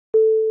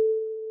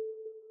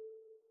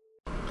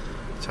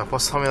자,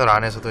 버스터미널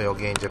안에서도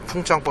여기 이제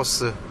풍짱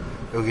버스,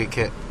 여기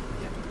이렇게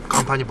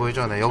간판이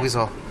보이죠? 네,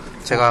 여기서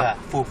제가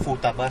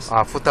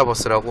푸따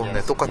버스라고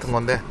네, 똑같은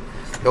건데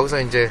여기서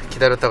이제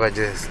기다렸다가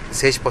이제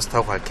 3시 버스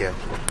타고 갈게요.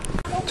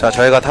 자,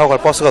 저희가 타고 갈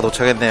버스가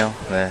도착했네요.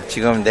 네,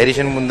 지금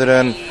내리시는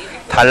분들은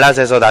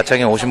달랏에서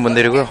나창에 오신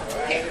분들이고요.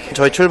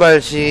 저희 출발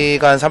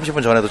시간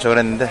 30분 전에 도착을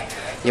했는데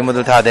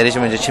이분들 다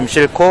내리시면 이제 짐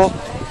싣고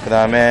그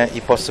다음에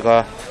이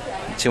버스가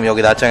지금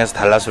여기 나창에서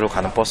달랏으로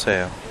가는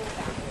버스예요.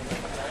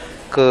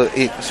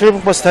 이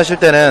슬리핑 버스 타실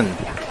때는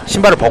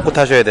신발을 벗고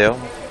타셔야 돼요.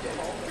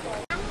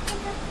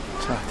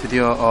 자,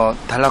 드디어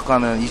달랏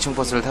가는 2층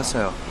버스를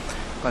탔어요.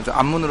 그러니까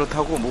앞문으로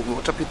타고 뭐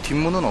어차피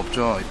뒷문은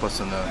없죠. 이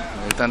버스는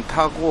일단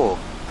타고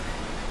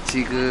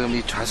지금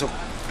이 좌석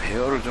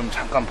배열을 좀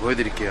잠깐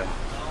보여드릴게요.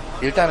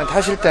 일단은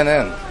타실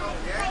때는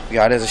여기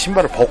아래에서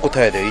신발을 벗고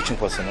타야 돼요. 2층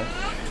버스는.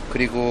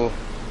 그리고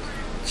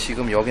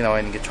지금 여기 나와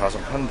있는 게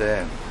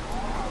좌석편인데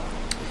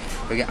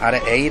여기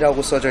아래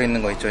A라고 써져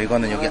있는 거 있죠.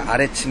 이거는 여기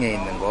아래층에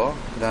있는 거.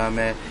 그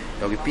다음에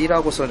여기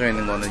B라고 써져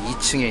있는 거는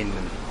 2층에 있는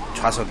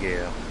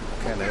좌석이에요.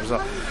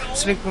 그래서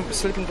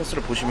슬리핑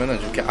버스를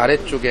보시면은 이렇게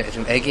아래쪽에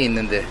지금 액이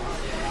있는데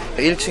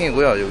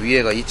 1층이고요.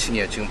 위에가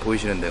 2층이에요. 지금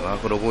보이시는 데가.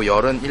 그리고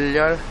열은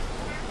 1열,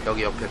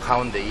 여기 옆에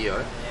가운데 2열,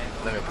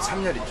 그 다음에 옆에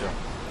 3열 있죠.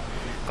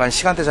 그러니까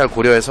시간대 잘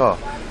고려해서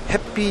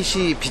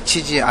햇빛이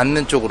비치지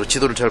않는 쪽으로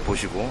지도를 잘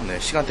보시고 네,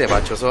 시간대에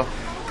맞춰서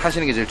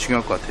타시는 게 제일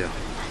중요할 것 같아요.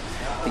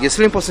 이게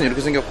슬리핑 버스는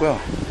이렇게 생겼고요.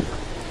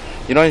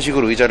 이런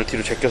식으로 의자를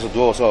뒤로 제껴서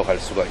누워서 갈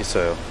수가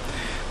있어요.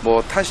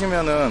 뭐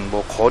타시면은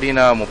뭐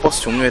거리나 뭐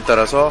버스 종류에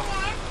따라서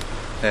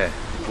네,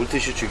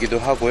 물티슈 주기도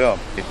하고요.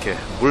 이렇게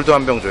물도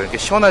한 병 줘요. 이렇게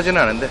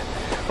시원하지는 않은데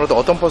그래도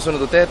어떤 버스는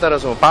또 때에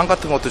따라서 빵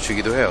같은 것도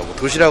주기도 해요. 뭐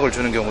도시락을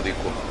주는 경우도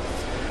있고.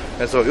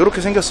 그래서 이렇게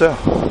생겼어요.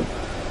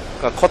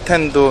 그러니까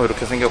커튼도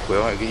이렇게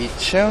생겼고요. 여기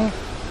 2층,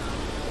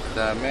 그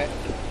다음에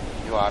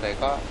이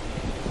아래가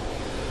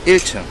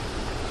 1층.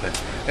 네.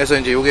 그래서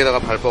이제 여기에다가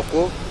발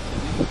뻗고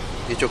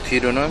이쪽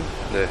뒤로는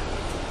네,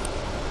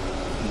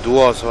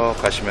 누워서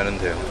가시면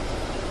돼요.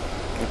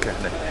 이렇게.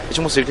 네. 이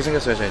층 버스 이렇게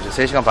생겼어요. 저 이제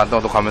 3시간 반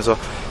정도 가면서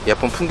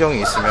예쁜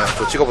풍경이 있으면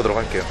또 찍어보도록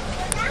할게요.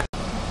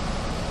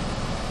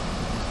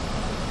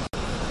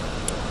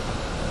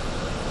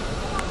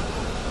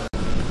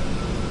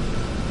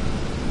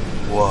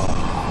 와,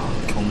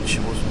 경치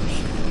보소.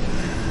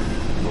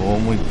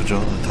 너무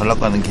이쁘죠? 달랏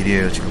가는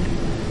길이에요. 지금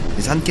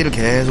이 산길을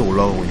계속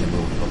올라가고 있는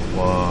거예요.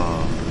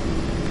 와,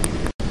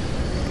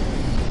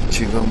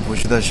 지금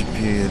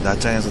보시다시피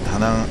나짱에서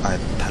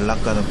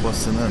달랏 가는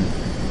버스는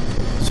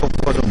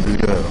속도가 좀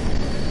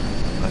느려요.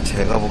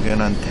 제가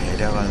보기에는 한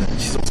대략 한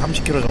시속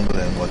 30km 정도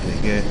되는 것 같아요.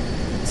 이게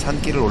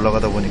산길을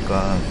올라가다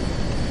보니까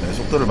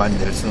속도를 많이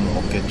낼 수는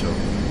없겠죠.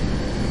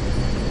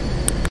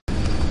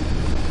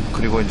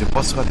 그리고 이제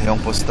버스가 대형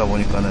버스다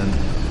보니까는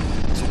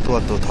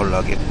속도가 또 덜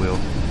나겠고요.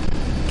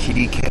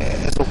 길이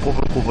계속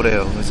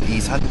꼬불꼬불해요. 그래서 이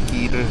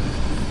산길을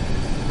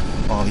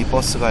이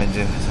버스가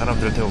이제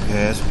사람들을 태우고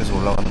계속해서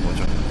올라가는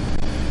거죠.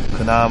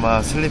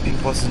 그나마 슬리핑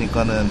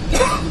버스니까는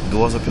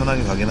누워서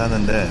편하게 가긴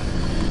하는데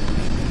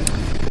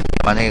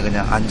만약에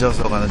그냥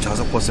앉아서 가는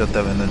좌석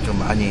버스였다면 좀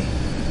많이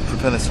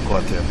불편했을 것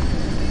같아요.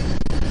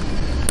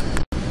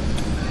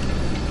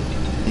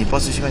 이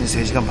버스 시간이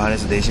 3시간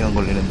반에서 4시간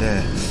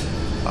걸리는데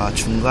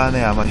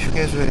중간에 아마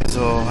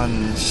휴게소에서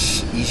한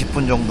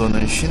 20분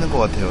정도는 쉬는 것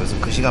같아요. 그래서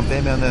그 시간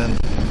빼면은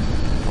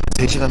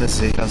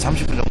 3시간에서 3시간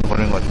 30분 정도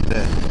걸리는 것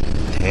같은데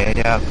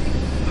대략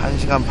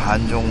 1시간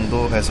반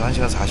정도에서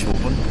 1시간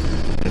 45분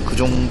그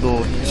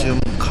정도쯤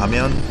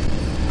가면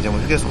이제 뭐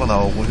휴게소가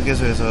나오고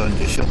휴게소에서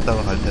이제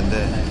쉬었다가 갈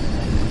텐데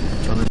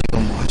저는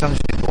지금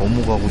화장실이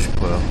너무 가고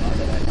싶어요.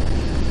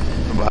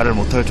 말을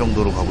못할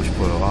정도로 가고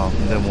싶어요.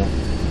 근데 뭐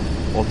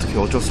어떻게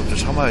어쩔 수 없죠.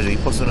 참아야죠. 이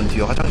버스는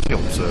뒤에 화장실이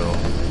없어요.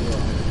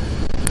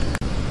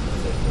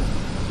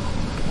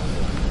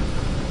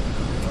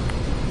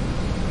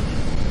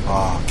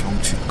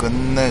 경치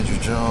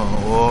끝내주죠.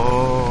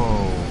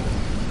 오,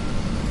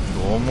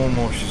 너무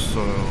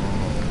멋있어요.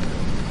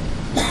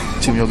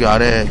 지금 여기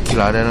아래 길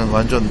아래는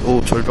완전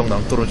절벽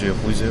낭떠러지예요.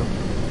 보이세요?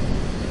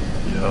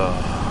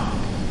 이야,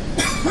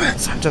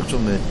 살짝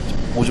좀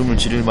오줌을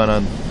지릴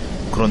만한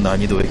그런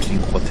난이도의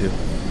길인 것 같아요.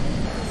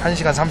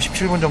 1시간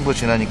 37분 정도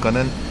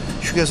지나니까는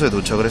휴게소에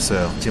도착을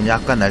했어요. 지금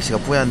약간 날씨가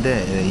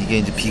뿌얀데 이게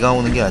이제 비가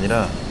오는 게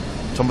아니라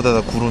전부 다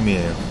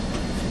구름이에요.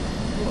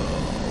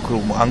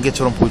 그리고 뭐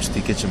안개처럼 보일 수도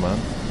있겠지만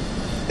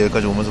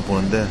여기까지 오면서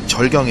보는데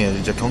절경이에요.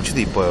 진짜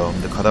경치도 이뻐요.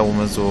 근데 가다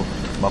보면서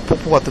막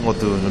폭포 같은 것도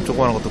좀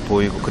조그마한 것도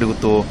보이고 그리고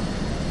또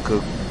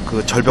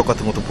그 절벽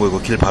같은 것도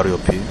보이고 길 바로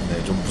옆이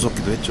좀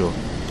무섭기도 했죠.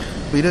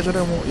 뭐 이래저래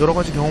뭐 여러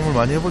가지 경험을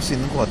많이 해볼 수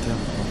있는 것 같아요.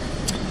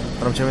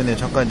 그럼 재밌네요.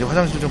 잠깐 이제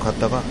화장실 좀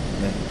갔다가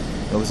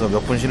여기서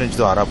몇 분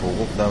쉬는지도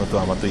알아보고 그 다음에 또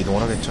아마 또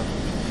이동을 하겠죠.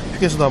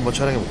 휴게소도 한번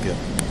촬영해 볼게요.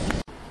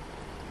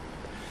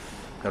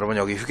 여러분,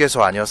 여기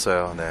휴게소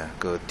아니었어요.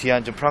 그 뒤에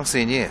앉은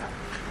프랑스인이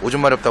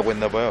오줌 마렵다고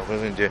했나봐요.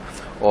 그래서 이제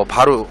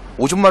바로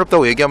오줌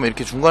마렵다고 얘기하면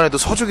이렇게 중간에도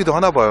서주기도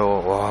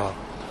하나봐요. 와,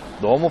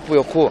 너무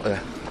뿌옇고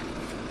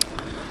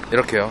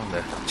이렇게요.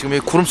 지금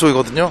여기 구름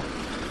속이거든요.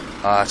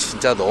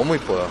 진짜 너무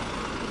이뻐요.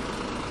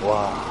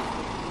 와,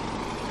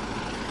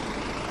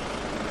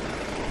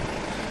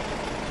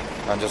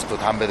 앉아서 또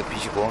담배도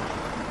피시고.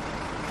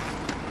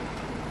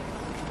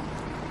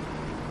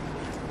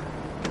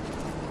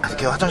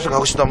 이렇게 화장실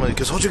가고 싶다면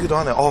이렇게 서주기도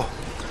하네.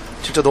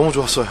 진짜 너무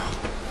좋았어요.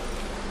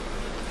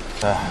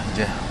 자,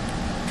 이제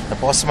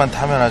버스만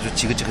타면 아주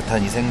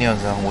지긋지긋한 이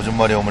생리현상,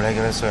 오줌마려움을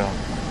해결했어요.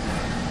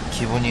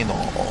 기분이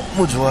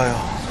너무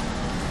좋아요.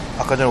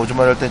 아까 전에 오줌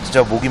마려울 때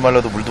진짜 목이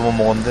말라도 물도 못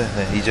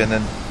먹었는데,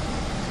 이제는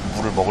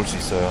물을 먹을 수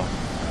있어요.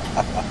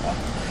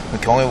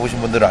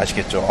 경험해보신 분들은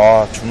아시겠죠?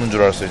 죽는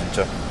줄 알았어요,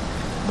 진짜.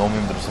 너무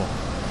힘들어서.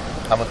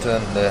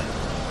 아무튼,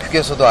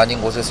 휴게소도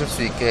아닌 곳에 쓸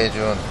수 있게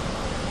해준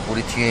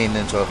우리 뒤에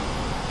있는 저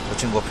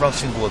친구가 프랑스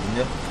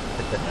친구거든요.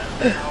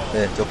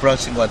 네, 저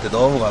프랑스 친구한테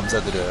너무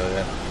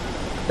감사드려요.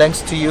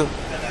 Thanks to you.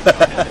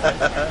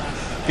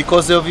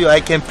 Because of you,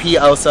 I can pee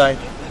outside.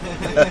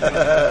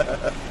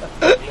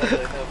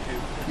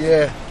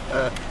 Yeah,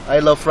 I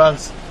love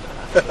France.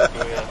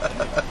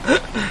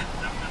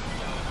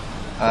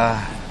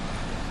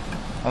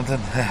 아무튼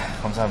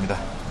감사합니다.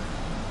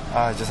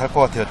 이제 살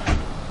것 같아요.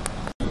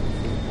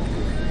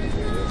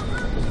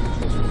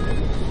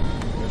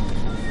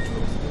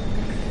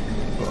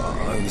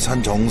 여기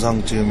산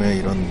정상쯤에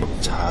이런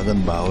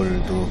작은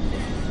마을도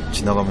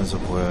지나가면서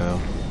보여요.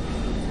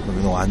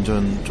 여기는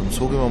완전 좀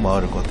소규모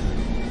마을일 것 같아요.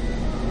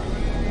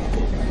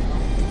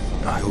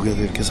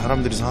 여기에도 이렇게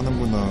사람들이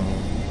사는구나.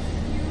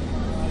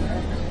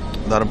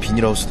 나름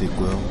비닐하우스도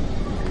있고요.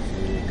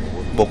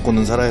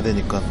 먹고는 살아야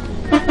되니까.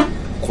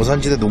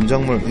 고산지대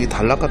농작물, 이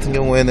달락 같은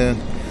경우에는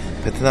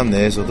베트남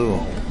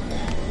내에서도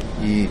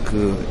이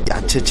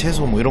야채,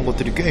 채소 뭐 이런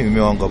것들이 꽤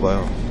유명한가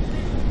봐요.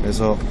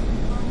 그래서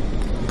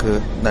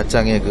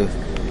낮장의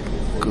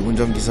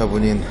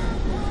운전기사분인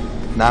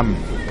남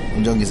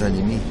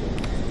운전기사님이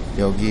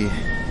여기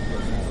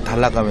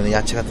달락 가면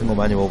야채 같은 거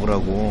많이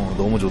먹으라고,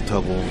 너무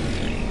좋다고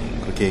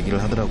그렇게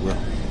얘기를 하더라고요.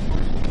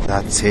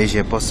 낮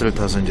 3시에 버스를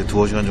타서 이제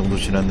 2시간 정도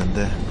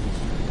지났는데,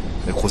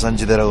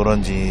 고산지대라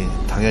그런지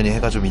당연히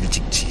해가 좀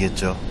일찍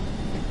지겠죠.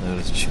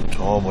 그래서 지금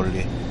저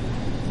멀리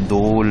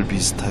노을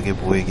비슷하게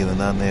보이기는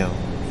하네요.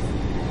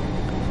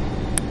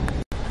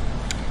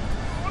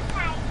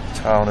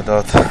 자,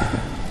 어느덧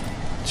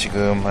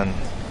지금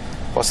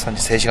버스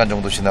탄지 3시간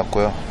정도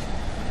지났고요.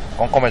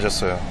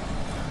 껌껌해졌어요.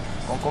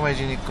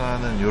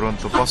 껌껌해지니까는 요런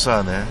또 버스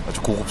안에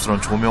아주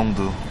고급스러운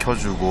조명도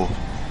켜주고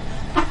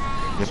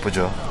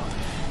예쁘죠.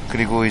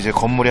 그리고 이제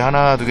건물이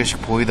하나 두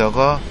개씩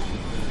보이다가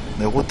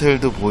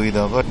호텔도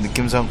보이다가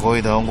느낌상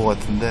거의 다 온 것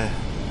같은데,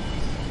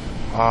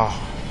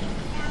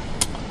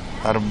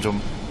 나름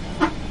좀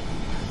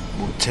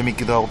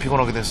재밌기도 하고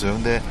피곤하기도 했어요.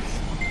 근데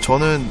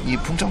저는 이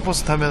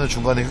풍창버스 타면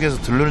중간에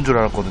휴게소 들르는 줄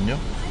알았거든요.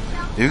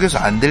 휴게소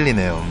안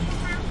들리네요.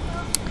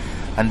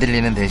 안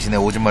들리는 대신에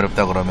오줌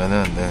마렵다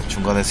그러면은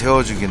중간에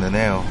세워주기는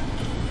해요.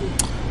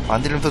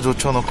 안 들리면 더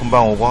좋죠.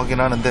 금방 오고 하긴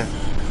하는데,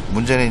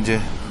 문제는 이제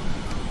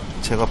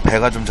제가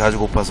배가 좀 자주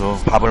고파서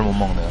밥을 못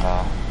먹네요.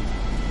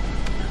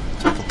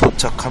 자, 또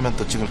도착하면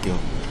또 찍을게요.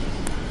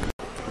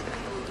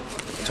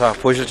 자,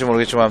 보이실지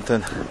모르겠지만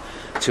아무튼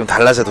지금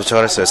달랏에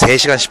도착을 했어요.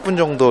 3시간 10분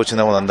정도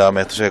지나고 난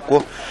다음에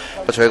도착했고,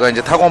 저희가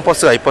이제 타고 온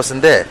버스가 이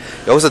버스인데,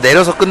 여기서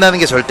내려서 끝나는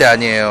게 절대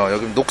아니에요.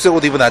 여기 녹색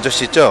옷 입은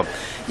아저씨 있죠?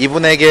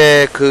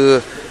 이분에게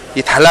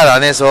이 달랏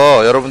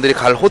안에서 여러분들이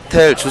갈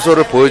호텔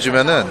주소를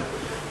보여주면은,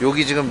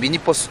 여기 지금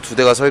미니버스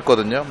 2대가 서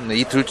있거든요.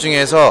 이 둘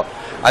중에서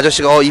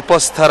아저씨가 이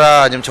버스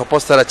타라 아니면 저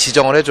버스 타라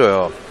지정을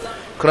해줘요.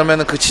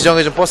 그러면은 그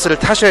지정해준 버스를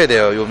타셔야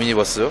돼요. 요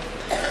미니버스.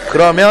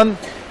 그러면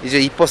이제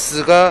이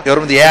버스가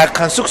여러분들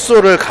예약한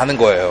숙소를 가는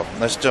거예요.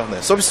 아시죠? 네,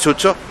 서비스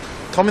좋죠?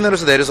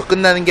 터미널에서 내려서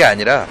끝나는 게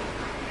아니라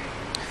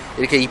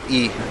이렇게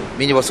이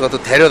미니버스가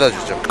또 데려다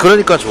주죠.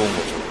 그러니까 좋은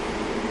거죠.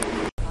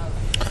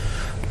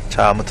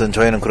 자, 아무튼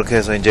저희는 그렇게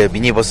해서 이제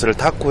미니버스를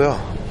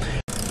탔고요.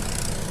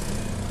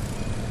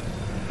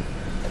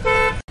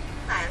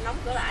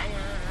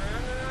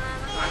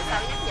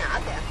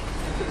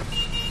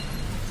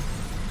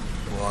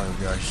 와,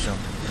 여기 아시죠?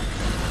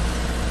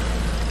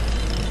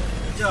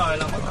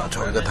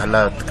 저기가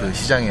달랏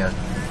시장이야.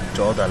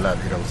 저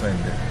달랏이라고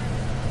써있는데,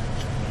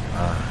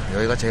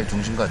 여기가 제일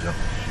중심가죠.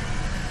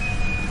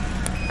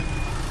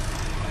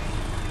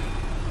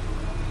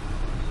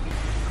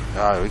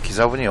 야, 여기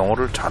기사분이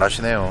영어를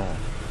잘하시네요.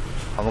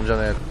 방금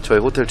전에 저희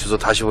호텔 주소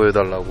다시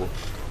보여달라고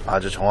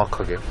아주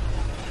정확하게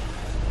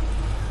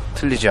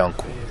틀리지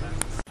않고.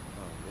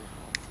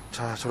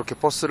 자, 저렇게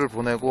버스를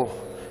보내고,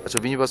 저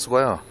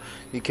미니버스가요,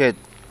 이렇게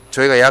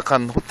저희가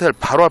예약한 호텔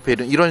바로 앞에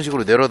이런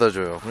식으로 내려다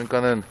줘요.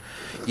 그러니까는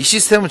이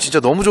시스템은 진짜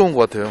너무 좋은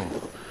것 같아요.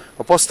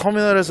 버스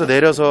터미널에서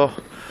내려서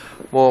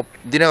뭐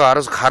니네가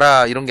알아서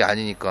가라 이런 게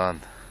아니니까.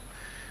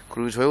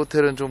 그리고 저희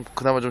호텔은 좀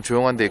그나마 좀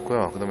조용한 데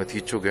있고요. 그 다음에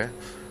뒤쪽에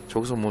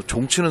저기서 뭐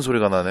종치는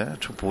소리가 나네.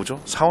 저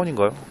뭐죠?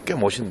 사원인가요? 꽤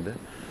멋있는데.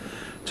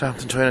 자,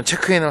 아무튼 저희는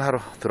체크인을 하러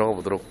들어가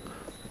보도록